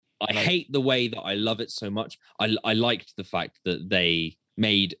I hate the way that I love it so much. I liked the fact that they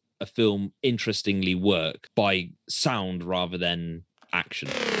made a film interestingly work by sound rather than action.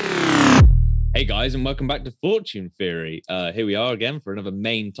 Hey guys, and welcome back to Fortune Theory. Here we are again for another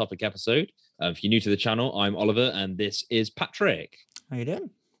main topic episode. If you're new to the channel, I'm Oliver, and this is Patrick. How you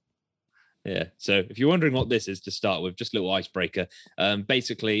doing? Yeah, so if you're wondering what this is to start with, just a little icebreaker.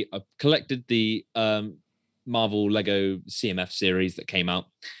 Basically, I've collected the Marvel Lego CMF series that came out,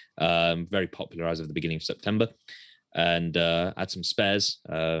 very popular as of the beginning of September, and had some spares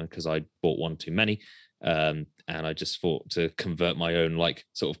because I bought one too many. And I just thought to convert my own like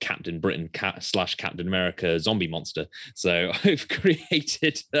sort of Captain Britain / Captain America zombie monster. So I've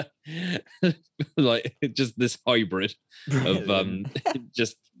created like just this hybrid of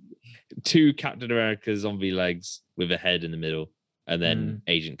just two Captain America zombie legs with a head in the middle, and then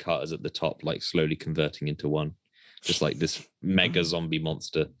Agent Carter's at the top, like slowly converting into one. Just like this mega zombie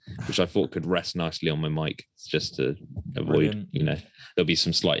monster, which I thought could rest nicely on my mic, just to avoid, there'll be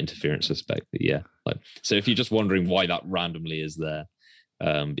some slight interference, I suspect. But yeah, like, so if you're just wondering why that randomly is there,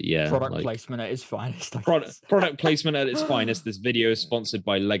 but yeah, product placement at its finest. Product placement at its finest. This video is sponsored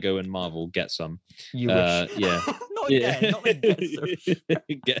by Lego and Marvel. Get some. You wish. Yeah. Not again. Not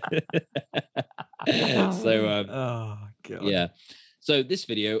again. So, oh god. Yeah. So this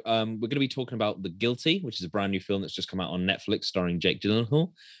video, we're going to be talking about The Guilty, which is a brand new film that's just come out on Netflix, starring Jake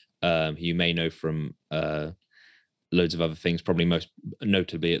Gyllenhaal, who you may know from loads of other things, probably most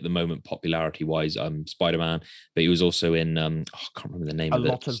notably at the moment, popularity-wise, Spider-Man. But he was also in, I can't remember the name of it.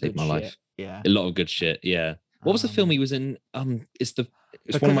 A lot of good shit. Yeah. A lot of good shit. Yeah. What was the film he was in? It's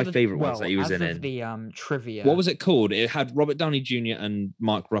one of my favorite ones that he was in. The trivia. What was it called? It had Robert Downey Jr. and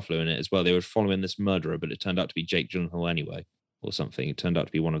Mark Ruffalo in it as well. They were following this murderer, but it turned out to be Jake Gyllenhaal anyway. Or something. It turned out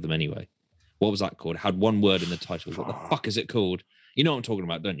to be one of them anyway. What was that called? It had one word in the title. What the fuck is it called? You know what I'm talking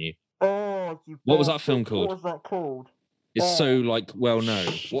about, don't you? Oh, what was that film called? What was that called? It's so like well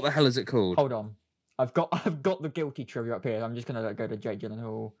known. What the hell is it called? Hold on. I've got the Guilty trivia up here. I'm just gonna go to Jake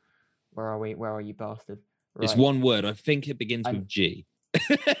Gyllenhaal. Where are we? Where are you, bastard? Right. It's one word. I think it begins with G.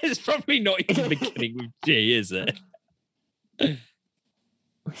 It's probably not even beginning with G, is it?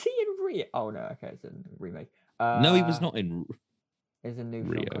 Was he in Oh no, okay, it's a remake. No, he was not in. Is a new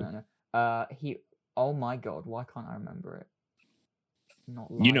Rio. Film. Oh my god, why can't I remember it?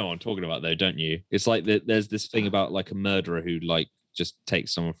 You know what I'm talking about, though, don't you? It's like there's this thing about like a murderer who like just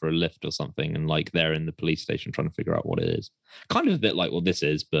takes someone for a lift or something, and like they're in the police station trying to figure out what it is. Kind of a bit like what this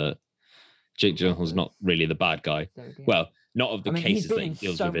is, but Jake Gyllenhaal's not really the bad guy. Well, not of the cases that he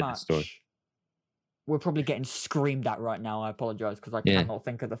deals with in the story. We're probably getting screamed at right now. I apologize because I cannot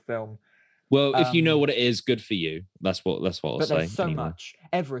think of the film. Well, if you know what it is, good for you. That's what I'll say. But there's so much.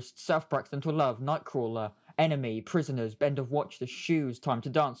 Everest, South Braxton to Love, Nightcrawler, Enemy, Prisoners, End of Watch, The Shoes, Time to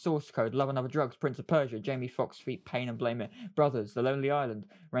Dance, Source Code, Love and Other Drugs, Prince of Persia, Jamie Foxx, Feet, Pain and Blame It, Brothers, The Lonely Island,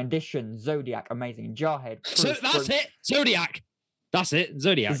 Rendition, Zodiac, amazing, Jarhead. So that's it, Zodiac. That's it,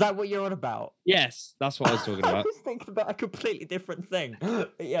 Zodiac. Is that what you're on about? Yes, that's what I was talking about. I was thinking about a completely different thing.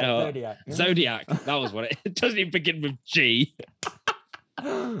 Zodiac. Zodiac. That was what it doesn't even begin with G.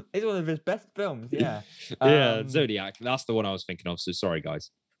 It's one of his best films, yeah. Yeah, Zodiac. That's the one I was thinking of. So sorry,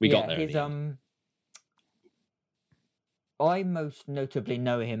 guys. We got there. I most notably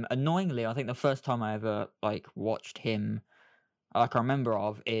know him. Annoyingly, I think the first time I ever watched him, I can remember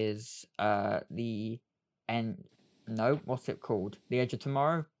of, is what's it called? The Edge of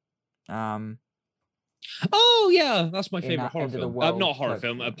Tomorrow. Oh yeah, that's my favorite horror film. World, not horror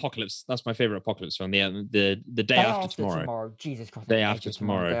film, Apocalypse. That's my favorite Apocalypse film. The Day After Tomorrow. Jesus Christ. Day After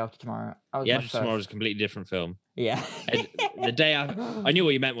Tomorrow. Day After Tomorrow. Day After Tomorrow is a completely different film. Yeah. The day after, I knew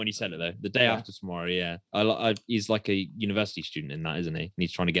what you meant when you said it though. The Day After Tomorrow. Yeah. He's like a university student in that, isn't he? And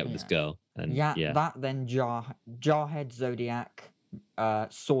he's trying to get with this girl. And that then Jarhead, Zodiac,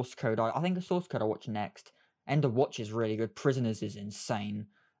 Source Code. I think the Source Code I watch next. End of Watch is really good. Prisoners is insane.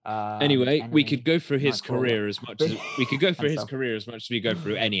 Anyway, Enemy, we could go through his career as much as we could go through his career as much as we go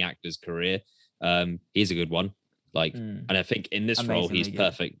through any actor's career. He's a good one. And I think in this role he's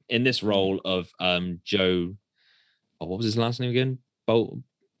perfect. In this role of Joe, what was his last name again? Bolt.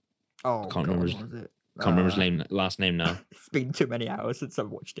 Oh, I can't remember his last name now. It's been too many hours since I've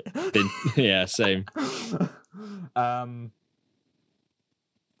watched it. Yeah, same.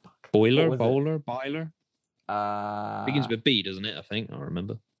 Boiler. Begins with B, doesn't it? I think I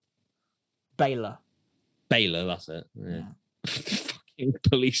remember. Baylor, that's it. Yeah. Fucking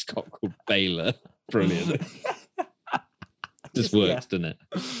police cop called Baylor. Brilliant. Just works, doesn't it?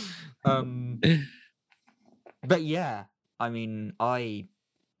 But yeah, I mean, I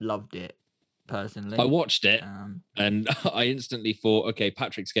loved it personally. I watched it Um, and I instantly thought, okay,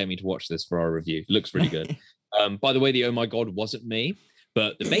 Patrick's getting me to watch this for our review. Looks really good. By the way, the oh my god wasn't me,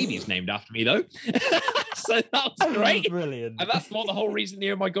 but the baby's named after me though. So that was great. Brilliant. And that's not the whole reason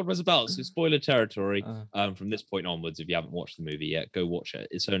the oh my god was about. So spoiler territory. From this point onwards, if you haven't watched the movie yet, go watch it.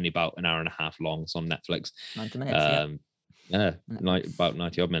 It's only about an hour and a half long. It's on Netflix. 90 minutes. About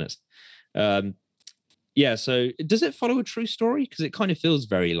 90 odd minutes. Yeah, so does it follow a true story? Because it kind of feels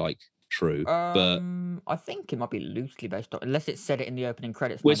very like true, but I think it might be loosely based on, unless it said it in the opening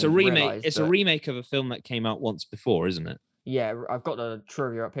credits. well, it's a remake. It's a remake of a film that came out once before, isn't it? Yeah, I've got the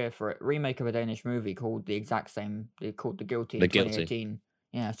trivia up here for it. Remake of a Danish movie called the exact same. They called The Guilty in The Guilty. 2018.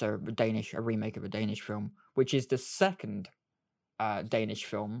 Yeah, so a remake of a Danish film, which is the second Danish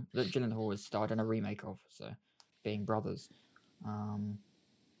film that Gyllenhaal has starred in a remake of. So, being Brothers.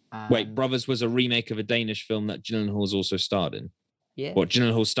 Wait, Brothers was a remake of a Danish film that Gyllenhaal's also starred in. Yeah. What,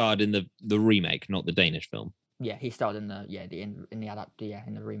 Gyllenhaal starred in the remake, not the Danish film? Yeah, he starred in the in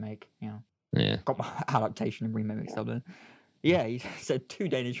the remake. Yeah. Yeah. Got my adaptation and remake mixed up there. Yeah, he said 2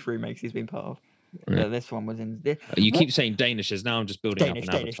 Danish remakes he's been part of. Yeah. So this one was in. You keep saying Danishes. Now I'm just building Danish.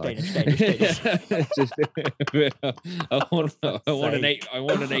 up an I want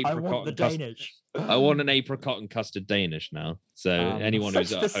an apricot and custard. I want an apricot and custard Danish now. So anyone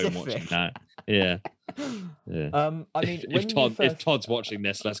who's at home watching that, yeah. I mean, if Todd's watching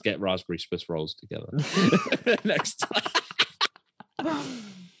this, let's get raspberry Swiss rolls together next time.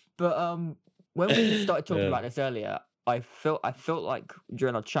 But when we started talking about this earlier, I felt like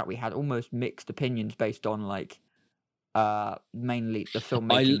during our chat we had almost mixed opinions based on like mainly the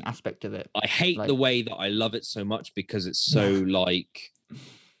filmmaking aspect of it. I hate the way that I love it so much because it's so like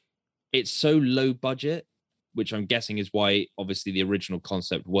it's so low budget, which I'm guessing is why obviously the original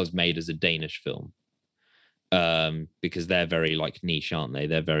concept was made as a Danish film. Because they're very like niche, aren't they?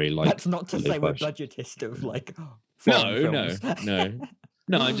 They're very like. That's not to say we're budgetist of like.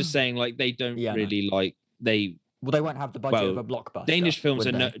 No. I'm just saying like they don't really like they. Well, they won't have the budget of a blockbuster. Danish films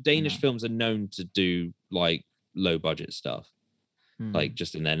films are known to do like low budget stuff, like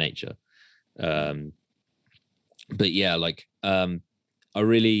just in their nature. But yeah, like I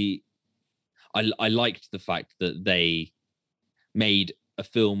liked the fact that they made a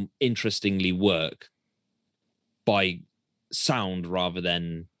film interestingly work by sound rather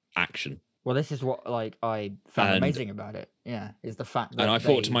than action. Well, this is what like I found amazing about it. Yeah, is the fact that. And I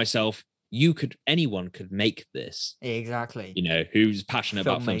thought to myself, anyone could make this. Exactly. You know, who's passionate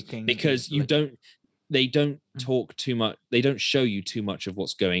about films, because they don't talk too much. They don't show you too much of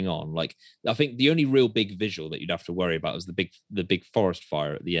what's going on. Like, I think the only real big visual that you'd have to worry about is the big forest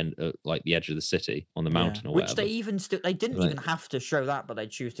fire at the end, like the edge of the city on the mountain, or which whatever. they didn't even have to show that, but they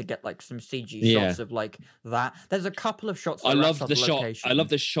choose to get like some CG shots of like that. There's a couple of shots. I love the shot. I love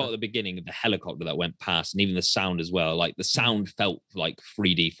the shot at the beginning of the helicopter that went past, and even the sound as well. Like the sound felt like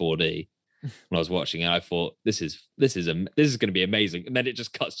 3D, 4D. When I was watching it, I thought this is going to be amazing, and then it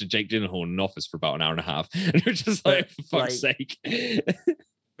just cuts to Jake Gyllenhaal in an office for about an hour and a half, and it was just like, for fuck's sake.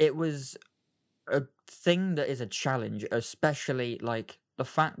 It was a thing that is a challenge, especially like the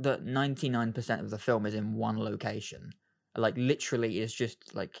fact that 99% of the film is in one location, like literally is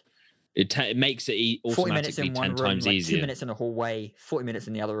just like it makes it automatically 10 times easier. 2 minutes in a hallway, 40 minutes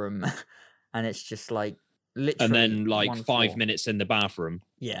in the other room, and it's just like literally, and then like 5 minutes in the bathroom.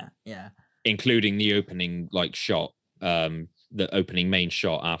 Yeah. Including the opening like shot, the opening main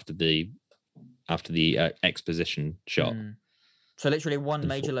shot after the exposition shot. So literally one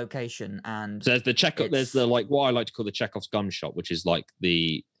major location, and so there's the Chekhov. There's the like what I like to call the Chekhov's gun shot, which is like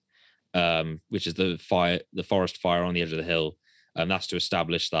the forest fire on the edge of the hill, and that's to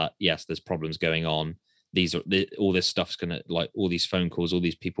establish that yes, there's problems going on. All this stuff's gonna, like, all these phone calls, all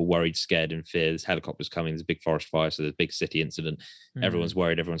these people worried, scared, in fear. There's helicopters coming. There's a big forest fire, so there's a big city incident. Everyone's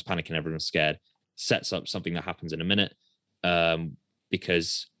worried. Everyone's panicking. Everyone's scared. Sets up something that happens in a minute,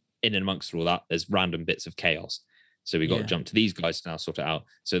 because in and amongst all that, there's random bits of chaos. So we got to jump to these guys to now sort it out.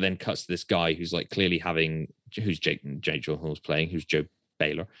 So then cuts to this guy who's like clearly who's Jake Gyllenhaal's playing, who's Joe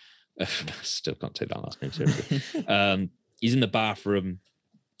Baylor. Still can't take that last name seriously. He's in the bathroom.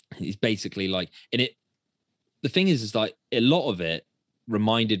 He's basically like in it. The thing is like a lot of it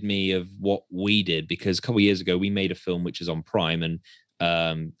reminded me of what we did, because a couple of years ago we made a film which is on Prime, and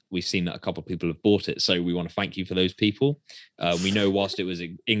we've seen that a couple of people have bought it. So we want to thank you for those people. We know whilst it was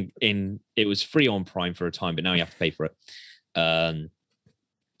it was free on Prime for a time, but now you have to pay for it.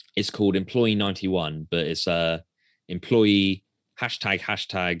 It's called Employee 91, but it's employee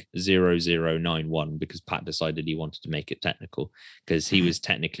 ##0091, because Pat decided he wanted to make it technical, because he was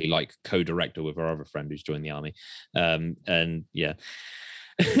technically like co-director with our other friend who's joined the army. And yeah,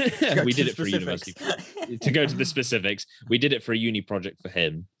 We to did it for a university. specifics. To go to the specifics, we did it for a uni project for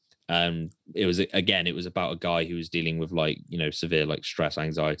him. It was about a guy who was dealing with like, you know, severe like stress,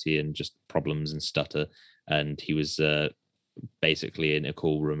 anxiety, and just problems and stutter. And he was basically in a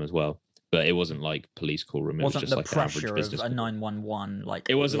call room as well. But it wasn't like police call room. It was Wasn't just the like an average pressure business of a call. 911 like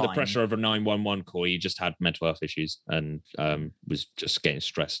It wasn't the line. pressure of a 911 call. He just had mental health issues and was just getting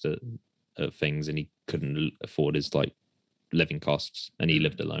stressed at things, and he couldn't afford his like living costs, and he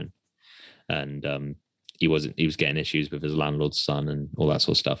lived alone. And he was getting issues with his landlord's son and all that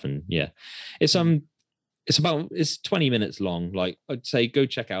sort of stuff. And yeah, it's 20 minutes long. Like, I'd say go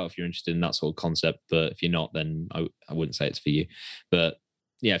check out if you're interested in that sort of concept. But if you're not, then I wouldn't say it's for you. But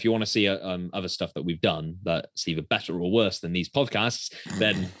yeah, if you want to see other stuff that we've done that's either better or worse than these podcasts,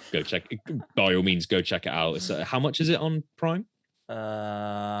 then go check. By all means, go check it out. So, how much is it on Prime?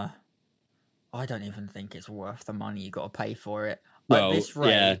 I don't even think it's worth the money you got to pay for it. Well, At this rate,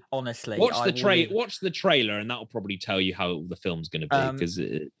 yeah. honestly, Watch I the will leave- watch the trailer, and that'll probably tell you how the film's going to be, because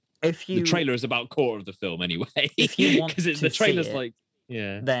If you the trailer is about quarter of the film anyway. If you want because to the trailer's see it, like,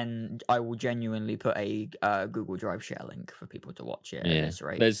 yeah. then I will genuinely put a Google Drive share link for people to watch it at Yeah, this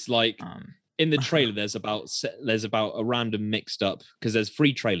rate. there's like in the trailer, there's about a random mixed up, because there's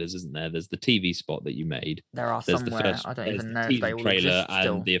 3 trailers, isn't there? There's the TV spot that you made. There are There's somewhere. the first. I don't there's even the know if teaser they all trailer exist and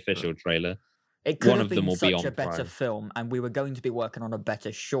still. the official trailer. It could One have of them been will be such on a better Prime. film, and we were going to be working on a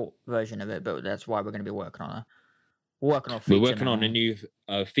better short version of it, but that's why we're going to be working on a feature We're working on now. a new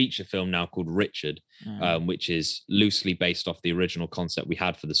feature film now called Richard, which is loosely based off the original concept we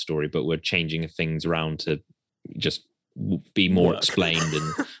had for the story, but we're changing things around to just be more explained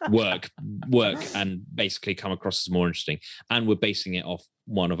and work and basically come across as more interesting. And we're basing it off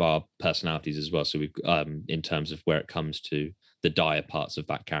one of our personalities as well. So we've in terms of where it comes to the dire parts of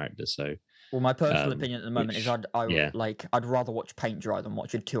that character. So well, my personal opinion at the moment is yeah. I'd rather watch paint dry than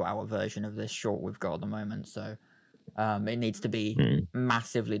watch a 2-hour version of this short we've got at the moment. So it needs to be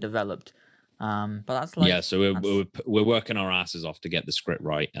massively developed. But that's like, yeah. So we're working our asses off to get the script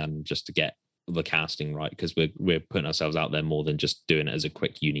right and just to get the casting right, because we're putting ourselves out there more than just doing it as a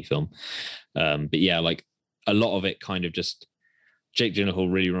quick uni film. But yeah, like a lot of it kind of just Jake Gyllenhaal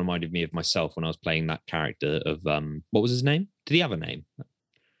really reminded me of myself when I was playing that character of what was his name? Did he have a name?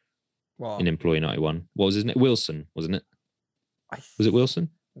 In Employee 91. What was his name? Wilson, wasn't it? Was it Wilson?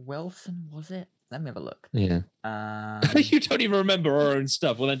 Wilson, was it? Let me have a look. Yeah. You don't even remember our own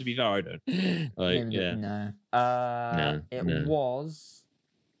stuff. Well, then to be fair, I don't. Like, yeah. No. It was.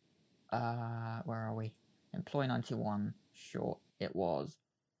 Where are we? Employee 91 short. It was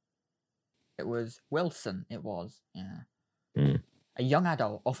Wilson. It was. Yeah. A young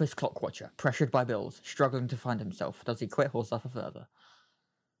adult office clock watcher, pressured by bills, struggling to find himself. Does he quit or suffer further?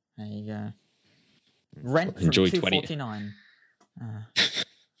 There you go. Rent from $249.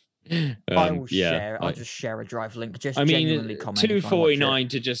 I will share. I'll just share a Drive link. Just genuinely comment.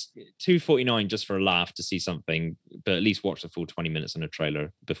 $249 just for a laugh to see something, but at least watch the full 20 minutes in a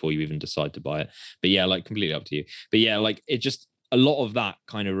trailer before you even decide to buy it. But yeah, like completely up to you. But yeah, like it just a lot of that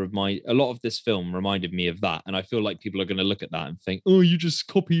kind of a lot of this film reminded me of that, and I feel like people are going to look at that and think, oh, you just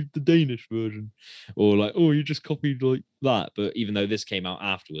copied the Danish version, or like, oh, you just copied like that. But even though this came out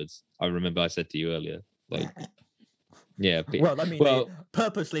afterwards, I remember I said to you earlier, like, yeah. Well, I mean, they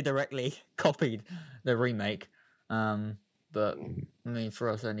purposely directly copied the remake, but I mean, for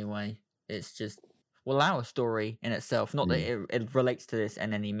us anyway, it's just our story in itself. Not that it relates to this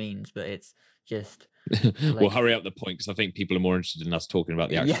in any means, but it's just. We'll hurry up the point, because I think people are more interested in us talking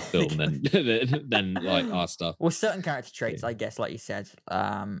about the actual film than like our stuff. Well, certain character traits, I guess, like you said,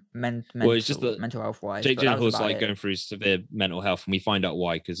 it's just that mental health wise. Jake Gyllenhaal's like going through severe mental health, and we find out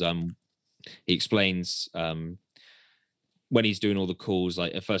why, because he explains when he's doing all the calls,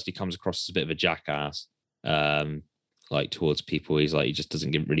 like at first he comes across as a bit of a jackass, like towards people. He's like, he just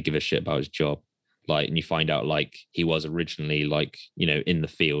doesn't really give a shit about his job. Like, and you find out like he was originally like, you know, in the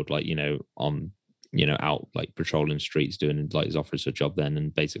field, like, you know, on, you know, out like patrolling streets doing like his officer job then,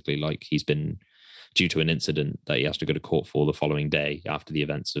 and basically like he's been, due to an incident that he has to go to court for the following day after the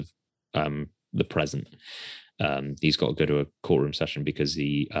events of the present, he's got to go to a courtroom session because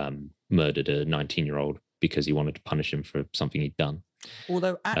he murdered a 19-year-old because he wanted to punish him for something he'd done.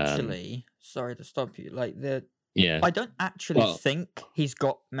 Although actually, sorry to stop you, like I don't actually think he's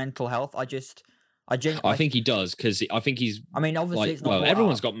got mental health. I think he does, because I think he's. I mean, obviously, like, it's not.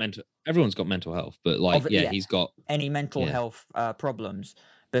 Everyone's got mental health, but like, he's got any mental health problems,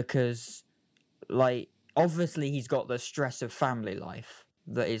 because, like, obviously, he's got the stress of family life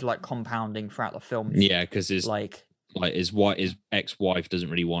that is like compounding throughout the film. Yeah, because his his ex-wife doesn't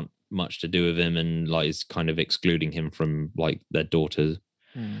really want much to do with him, and like is kind of excluding him from like their daughter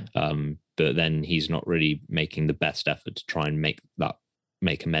But then he's not really making the best effort to try and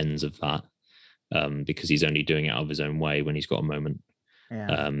make amends of that, because he's only doing it out of his own way when he's got a moment.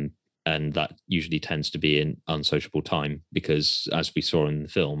 Yeah. And that usually tends to be an unsociable time, because as we saw in the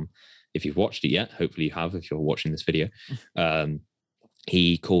film, if you've watched it yet, hopefully you have if you're watching this video,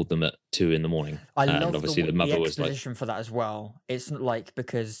 he called them at 2 a.m. I and love obviously the mother was like, exposition for that as well. It's not like,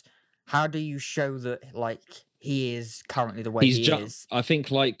 because how do you show that like he is currently the way he is? I think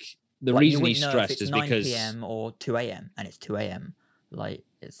like the Like, you reason he wouldn't know if stressed it's is 9 because p.m. or 2 a.m. and it's 2 a.m. Like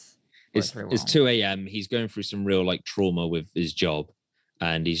it's very it's well. 2 a.m. He's going through some real like trauma with his job,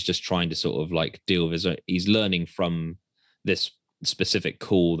 and he's just trying to sort of like deal with his own, he's learning from this specific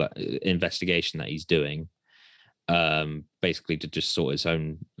call, that investigation that he's doing, basically to just sort his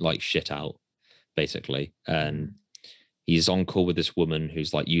own like shit out, basically. And he's on call with this woman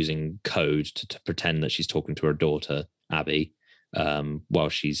who's like using code to pretend that she's talking to her daughter Abby, while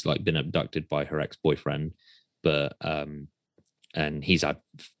she's like been abducted by her ex-boyfriend. But and he's had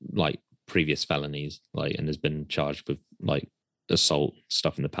like previous felonies, like, and has been charged with like assault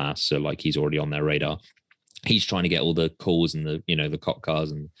stuff in the past, so like he's already on their radar. He's trying to get all the calls and the, you know, the cop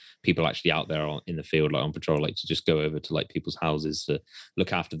cars and people actually out there in the field, like on patrol, like to just go over to like people's houses to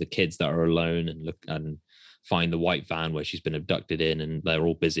look after the kids that are alone, and look and find the white van where she's been abducted in, and they're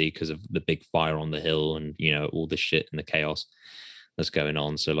all busy because of the big fire on the hill, and you know, all the shit and the chaos that's going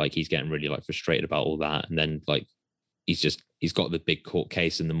on. So like he's getting really like frustrated about all that, and then like he's got the big court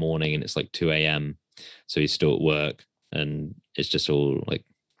case in the morning, and it's like 2 a.m. so he's still at work, and it's just all like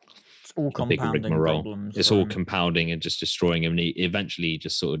it's all compounding problems. It's all compounding and just destroying him. And he eventually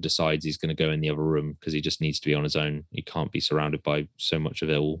just sort of decides he's going to go in the other room because he just needs to be on his own. He can't be surrounded by so much of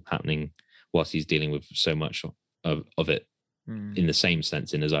it all happening whilst he's dealing with so much of it in the same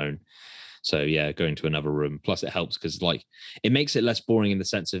sense in his own. So yeah, going to another room. Plus it helps because like it makes it less boring in the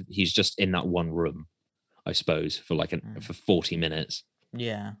sense of he's just in that one room, I suppose, for like for 40 minutes.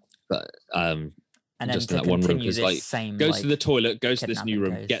 Yeah. But and then just in that one room, because like goes like, to the toilet, goes to this new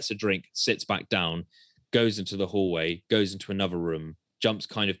room, goes. gets a drink, sits back down, goes into the hallway, goes into another room, jumps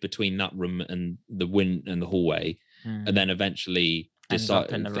kind of between that room and the hallway, and then eventually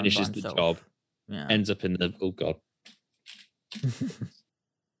finishes the job, ends up in the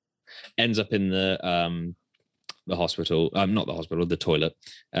ends up in the hospital, not the hospital, the toilet,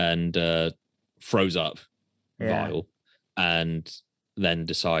 and throws up vile, and then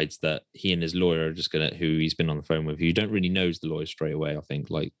decides that he and his lawyer are just gonna, who he's been on the phone with, who you don't really know is the lawyer straight away. I think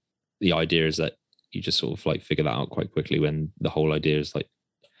like the idea is that you just sort of like figure that out quite quickly, when the whole idea is like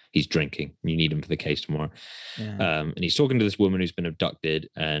he's drinking, you need him for the case tomorrow. And he's talking to this woman who's been abducted,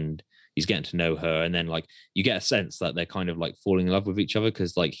 and he's getting to know her, and then like you get a sense that they're kind of like falling in love with each other,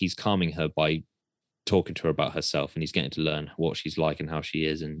 because like he's calming her by talking to her about herself, and he's getting to learn what she's like and how she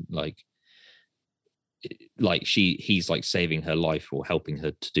is, and like he's like saving her life or helping her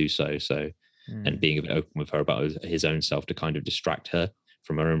to do so, and being a bit open with her about his own self to kind of distract her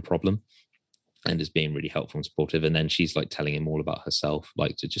from her own problem, and is being really helpful and supportive. And then she's like telling him all about herself,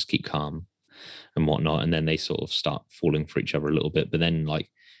 like to just keep calm and whatnot. And then they sort of start falling for each other a little bit, but then like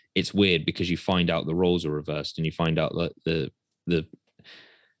it's weird because you find out the roles are reversed, and you find out that the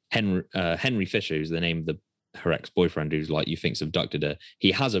Henry Fisher, who's the name of her ex-boyfriend, who's like you think's abducted her,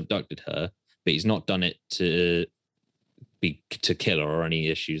 he has abducted her, but he's not done it to kill her or any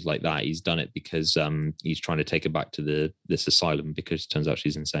issues like that. He's done it because he's trying to take her back to this asylum, because it turns out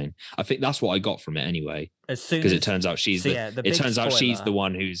she's insane. I think that's what I got from it anyway. Because it turns out she's the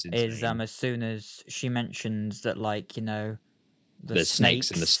one who's insane. As soon as she mentions that, like, you know, the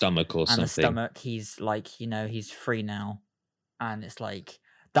snakes in the stomach or something. The stomach, he's like, you know, he's free now, and it's like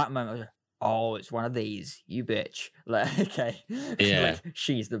that moment. I was like, oh, it's one of these, you bitch. Like, okay, yeah, like,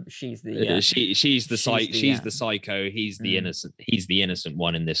 she's the she's the psycho. He's the innocent. He's the innocent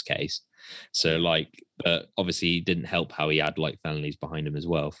one in this case. So like, but obviously it didn't help how he had like felonies behind him as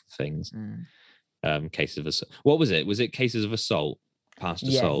well for things. Cases of assault. What was it? Was it cases of assault? Past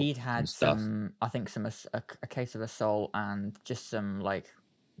assault. Yeah, he'd had some. I think a case of assault and just some like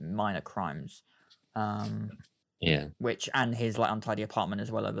minor crimes. Yeah. Which, and his like untidy apartment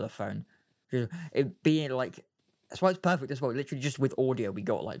as well over the phone. It being like, that's why it's perfect as well. Literally just with audio, we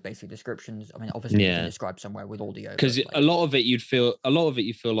got like basic descriptions. I mean, obviously you can describe somewhere with audio, because like, a lot of it you feel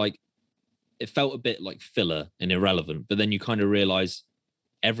like it felt a bit like filler and irrelevant, but then you kind of realize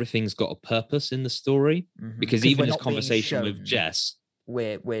everything's got a purpose in the story, because even his conversation with Jess,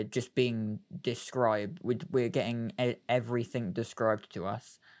 we're just being described. We're getting everything described to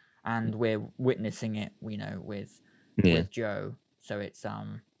us, and we're witnessing it, you know, with Joe. So it's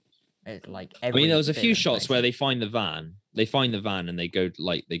It's like I mean, there was a bit few of shots where information. they find the van. They find the van and they go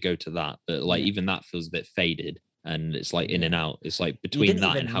to that, but like Yeah. even that feels a bit faded and it's like in and Yeah. out. It's like You between didn't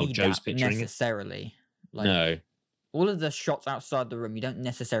that and even how need Joe's that picturing it. necessarily. Like No, all of the shots outside the room, you don't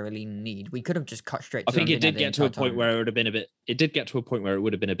necessarily need. We could have just cut straight I to them think it being there did the get to a entire point time. where it would have been a bit. It did get to a point where it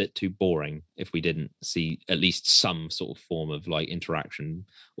would have been a bit too boring if we didn't see at least some sort of form of like interaction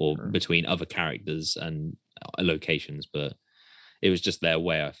or Sure. between other characters and locations. But it was just their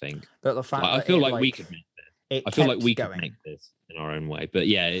way, I think. But the fact Like, I that feel it, like we like, could make this. it I feel like kept we could going. make this in our own way. But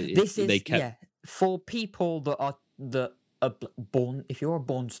yeah, This they is kept. yeah for people that are born. If you're a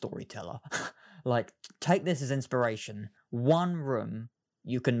born storyteller, like take this as inspiration. One room,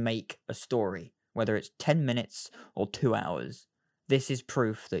 you can make a story, whether it's 10 minutes or 2 hours. This is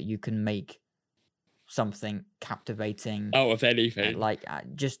proof that you can make something captivating. Oh, if anything, Like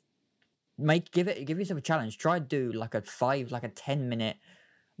just give yourself a challenge. Try do like a 10-minute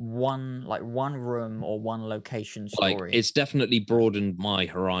one room or one location like story. it's definitely broadened my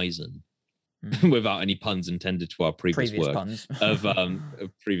horizon. Without any puns intended to our previous work puns. of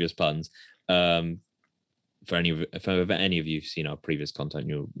previous puns. For any of you who've seen our previous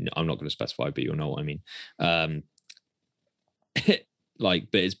content, I'm not going to specify, but you'll know what I mean. Like,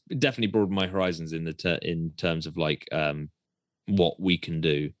 but it's definitely broadened my horizons in terms of like what we can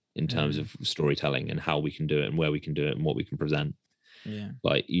do in terms of storytelling and how we can do it and where we can do it and what we can present. Yeah,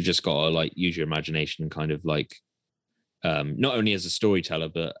 like you just gotta like use your imagination and kind of like not only as a storyteller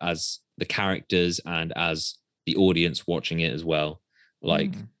but as the characters and as the audience watching it as well,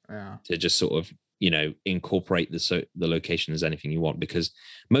 like to just sort of incorporate the location as anything you want, because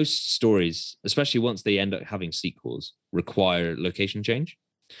most stories, especially once they end up having sequels, require location change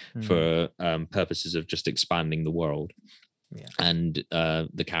for purposes of just expanding the world and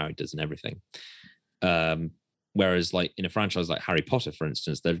the characters and everything. Whereas like in a franchise like Harry Potter, for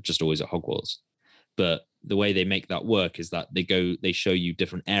instance, they're just always at Hogwarts. But the way they make that work is that they show you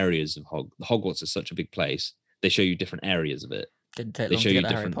different areas of Hogwarts is such a big place. They show you different areas of it. Didn't take long to get a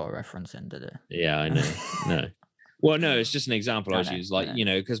Harry Potter reference in, did it? Yeah, I know. No. Well, no, it's just an example I was used. Like,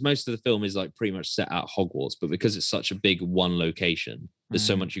 because most of the film is like pretty much set at Hogwarts, but because it's such a big one location, there's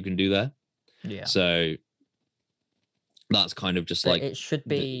so much you can do there. Yeah. So that's kind of just like it should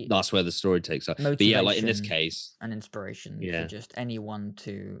be. That's where the story takes up. But yeah, like in this case, an inspiration for just anyone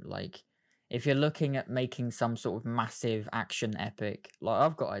to like. If you're looking at making some sort of massive action epic, like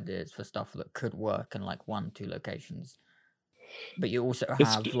I've got ideas for stuff that could work in like 1-2 locations. But you also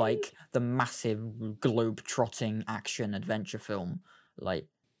have like the massive globe-trotting action adventure film. Like,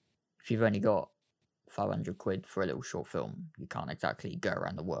 if you've only got 500 quid for a little short film, you can't exactly go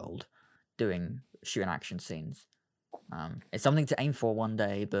around the world shooting action scenes. It's something to aim for one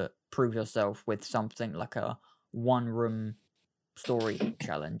day, but prove yourself with something like a one-room story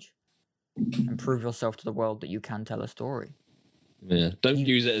challenge. And prove yourself to the world that you can tell a story. Yeah, don't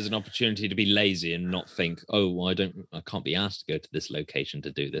use it as an opportunity to be lazy and not think, oh, well, I can't be asked to go to this location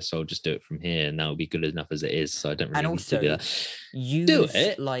to do this, so I'll just do it from here, and that'll be good enough as it is. So I don't really need to do that. Do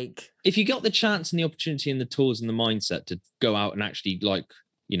it. Like, if you got the chance and the opportunity and the tools and the mindset to go out and actually like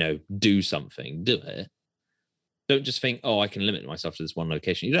do something, do it. Don't just think, oh, I can limit myself to this one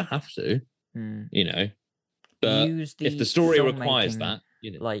location. You don't have to, But if the story requires that,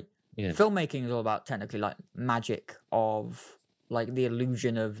 filmmaking is all about technically like magic of like the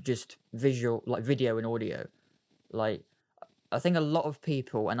illusion of just visual, like video and audio. Like, I think a lot of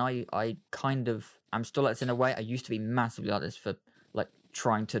people, and I kind of, I'm still like this in a way. I used to be massively like this for like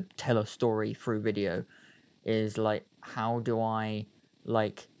trying to tell a story through video. Is like, how do I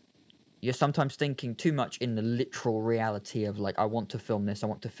like? You're sometimes thinking too much in the literal reality of like, I want to film this, I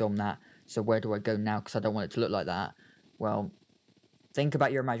want to film that. So where do I go now? Because I don't want it to look like that. Well, think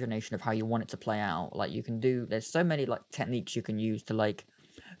about your imagination of how you want it to play out. Like there's so many like techniques you can use to like,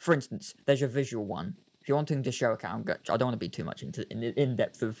 for instance, there's your visual one. If you're wanting to show I don't want to be too much in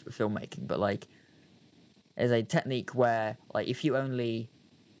depth of filmmaking, but like, there's a technique where like if you only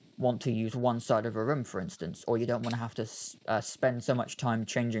want to use one side of a room, for instance, or you don't want to have to spend so much time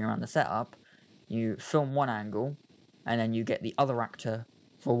changing around the setup, you film one angle, and then you get the other actor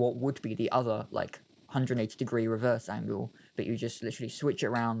for what would be the other like 180-degree reverse angle, but you just literally switch it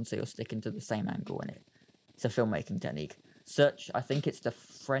around so you're sticking to the same angle in it. It's a filmmaking technique. I think it's the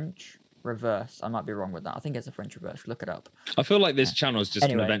French reverse. I might be wrong with that. I think it's a French reverse. Look it up. I feel like this channel is just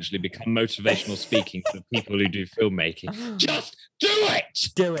going to eventually become motivational speaking for people who do filmmaking. Just do it!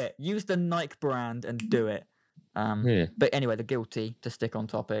 Do it. Use the Nike brand and do it. But anyway, The Guilty, to stick on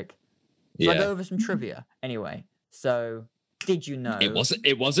topic. So I go over some trivia. Anyway, so did you know... It wasn't me.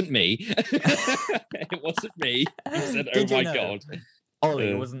 It wasn't me. You said, oh my God.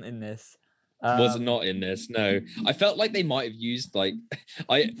 Ollie wasn't in this. Was not in this. No, I felt like they might have used like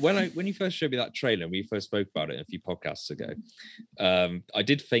when you first showed me that trailer, and we first spoke about it a few podcasts ago. I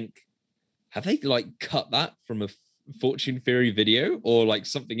did think, have they like cut that from a Fortune Theory video or like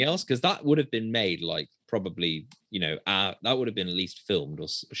something else? Because that would have been made like probably, that would have been at least filmed or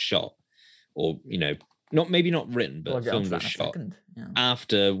shot, or maybe not written, but filmed or shot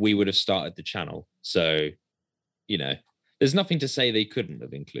after we would have started the channel. So, there's nothing to say they couldn't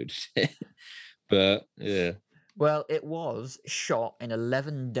have included it. But yeah. Well, it was shot in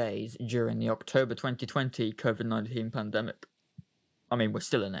 11 days during the October 2020 COVID-19 pandemic. I mean, we're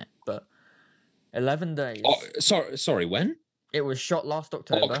still in it, but 11 days. Oh, sorry, when? It was shot last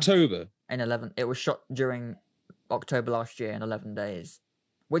October. It was shot during October last year in 11 days,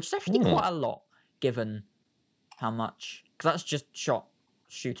 which is actually quite a lot, given how much. Because that's just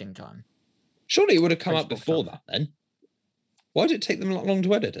shooting time. Surely it would have come out before that then. Why did it take them long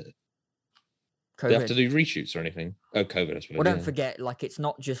to edit it? COVID. They have to do reshoots or anything? Oh, COVID, I suppose. Well, don't forget, like, it's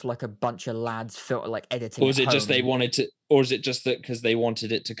not just like a bunch of lads editing. Or is it just they wanted to, or is it just that because they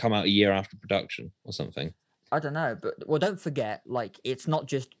wanted it to come out a year after production or something? I don't know, but don't forget, like, it's not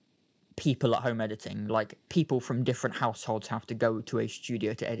just people at home editing. Like, people from different households have to go to a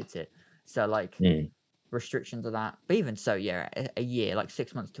studio to edit it. So, like, restrictions of that. But even so, yeah, a year, like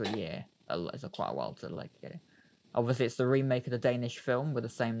 6 months to a year, is quite a while to like get it. Obviously, it's the remake of the Danish film with the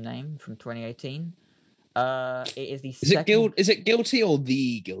same name from 2018. It is the second... Is it Guilty or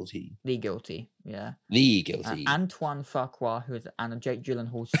The Guilty? The Guilty, yeah. The Guilty. Antoine Fuqua, and Jake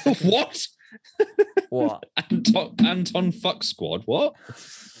Gyllenhaal's... What? What? Anton Fuck Squad, what?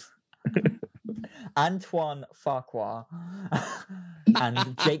 Antoine Fuqua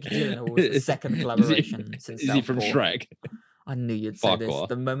and Jake Gyllenhaal's second collaboration since Is he from Shrek? I knew you'd say this.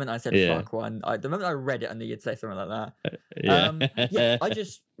 The moment I said Fuqua, and the moment I read it, I knew you'd say something like that. I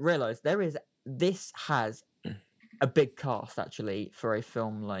just realised this has a big cast actually for a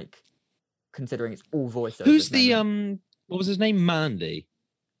film, like, considering it's all voiceovers. Who's the what was his name? Mandy,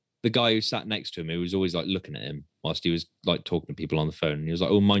 the guy who sat next to him, who was always like looking at him whilst he was like talking to people on the phone, and he was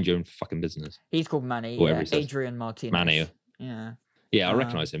like, "Oh, mind your own fucking business." He's called Manny. Adrian Martinez. Manny. Yeah, I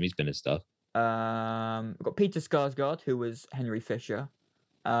recognise him. He's been in stuff. We've got Peter Skarsgård, who was Henry Fisher.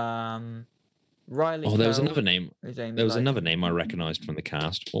 Riley. There was another name. There was another name I recognised from the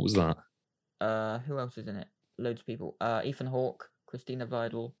cast. What was that? Who else is in it? Loads of people. Ethan Hawke, Christina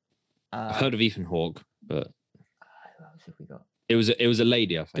Vidal. I've heard of Ethan Hawke, but who else have we got? It was a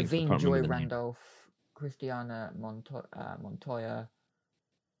lady, I think. Davine Joy Randolph, Christiana Montoya,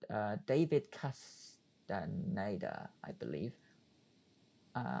 David Castaneda, I believe.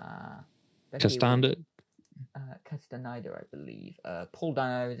 Castaneda, I believe. Paul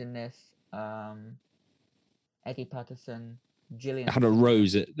Dano is in this. Eddie Patterson, Gillian. It had a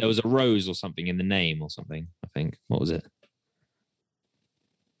rose. There was a rose or something in the name or something. I think. What was it?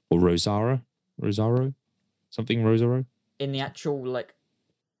 Or Rosaro, something Rosaro. In the actual like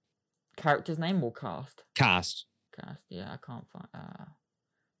character's name or cast? Cast. Yeah, I can't find.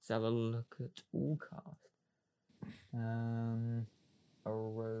 Let's have a look at all cast. A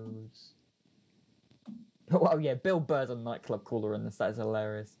rose. Oh yeah, Bill Burr's a nightclub caller in this. That is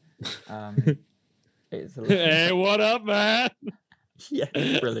hilarious. It's hilarious. Hey, what up, man? Yeah,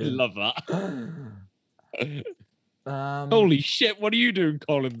 brilliant. Love that. Holy shit! What are you doing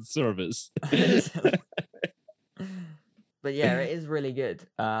calling the service? But yeah, it is really good.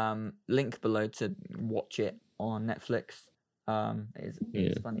 Link below to watch it on Netflix.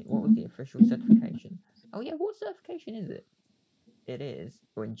 It's funny. What was the official certification? Oh yeah, what certification is it? It is.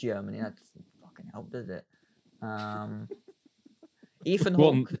 Or in Germany, that doesn't fucking help, does it? Ethan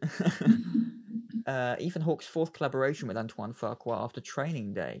Hawke. Ethan Hawke's fourth collaboration with Antoine Fuqua after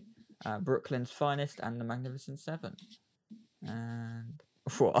Training Day, Brooklyn's Finest, and The Magnificent Seven. And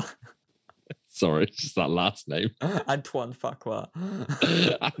what? Sorry, it's just that last name. Antoine Fuqua.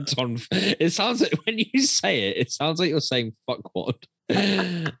 Anton. It sounds like when you say it, it sounds like you're saying fuckwad.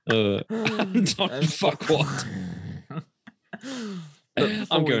 Anton Fuqua.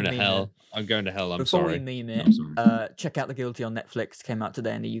 I'm going to hell. I'm sorry. Before we meme it, check out The Guilty on Netflix. Came out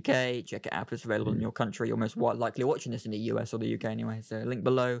today in the UK. Check it out if it's available in your country. You're most likely watching this in the US or the UK anyway. So link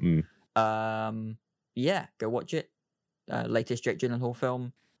below. Yeah, go watch it. Latest Jake Gyllenhaal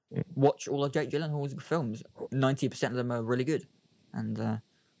film. Watch all of Jake Gyllenhaal's films. 90% of them are really good. And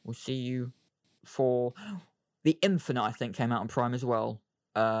we'll see you for The Infinite, I think, came out on Prime as well.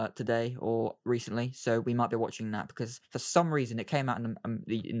 Today or recently, so we might be watching that because for some reason it came out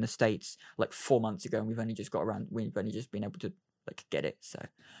in the States like 4 months ago, and we've only just been able to like get it. So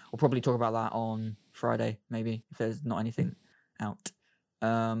we'll probably talk about that on Friday, maybe, if there's not anything out.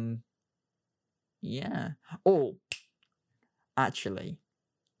 Yeah. Oh, actually,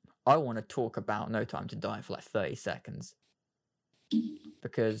 I want to talk about No Time to Die for like 30 seconds.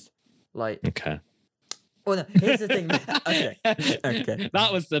 Because, like... Okay. Well, no, here's the thing. Okay.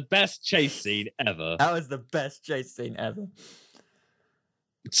 That was the best chase scene ever. That was the best chase scene ever.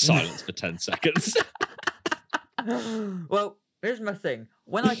 Silence for 10 seconds. Well, here's my thing.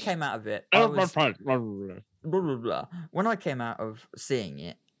 When I came out of it, I was... When I came out of seeing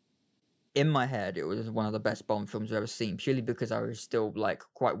it, in my head, it was one of the best Bond films I've ever seen, purely because I was still like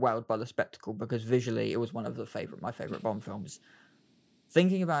quite wowed by the spectacle, because visually it was one of my favorite Bond films.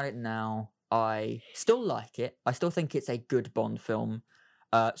 Thinking about it now, I still like it. I still think it's a good Bond film.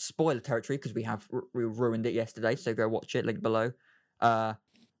 Spoiler territory, because we ruined it yesterday, so go watch it, link below. The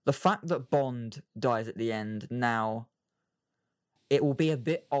fact that Bond dies at the end now, it will be a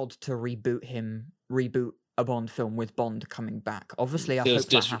bit odd to reboot a Bond film with Bond coming back. Obviously, I hope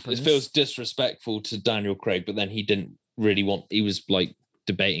that happens. It feels disrespectful to Daniel Craig, but then he didn't really he was like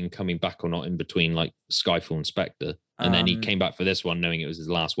debating coming back or not in between like Skyfall and Spectre. And then he came back for this one knowing it was his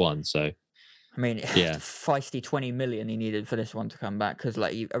last one. So, I mean, yeah, feisty 20 million he needed for this one to come back, because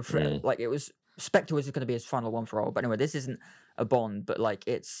like it was Spectre was going to be his final one for all. But anyway, this isn't a Bond, but like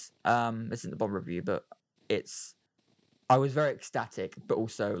this isn't the Bond review, but I was very ecstatic, but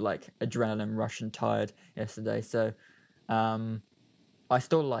also like adrenaline rush and tired yesterday. So, I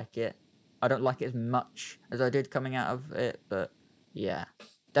still like it. I don't like it as much as I did coming out of it, but yeah.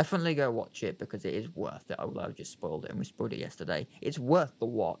 Definitely go watch it, because it is worth it. Although I just spoiled it, and we spoiled it yesterday. It's worth the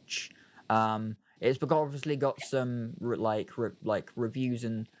watch. It's obviously got some reviews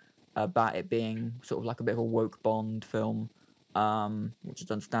and about it being sort of like a bit of a woke Bond film, which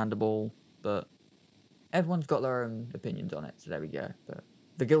is understandable. But everyone's got their own opinions on it, so there we go. But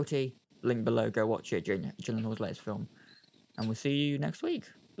The Guilty, link below. Go watch it. Gyllenhaal's latest film, and we'll see you next week.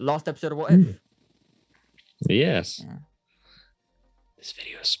 Last episode of What If. Yes. Yeah. This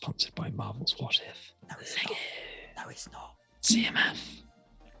video is sponsored by Marvel's What If. No, it's not. No, it's not. CMF.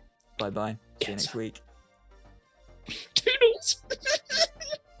 Bye-bye. See you next week. Toodles.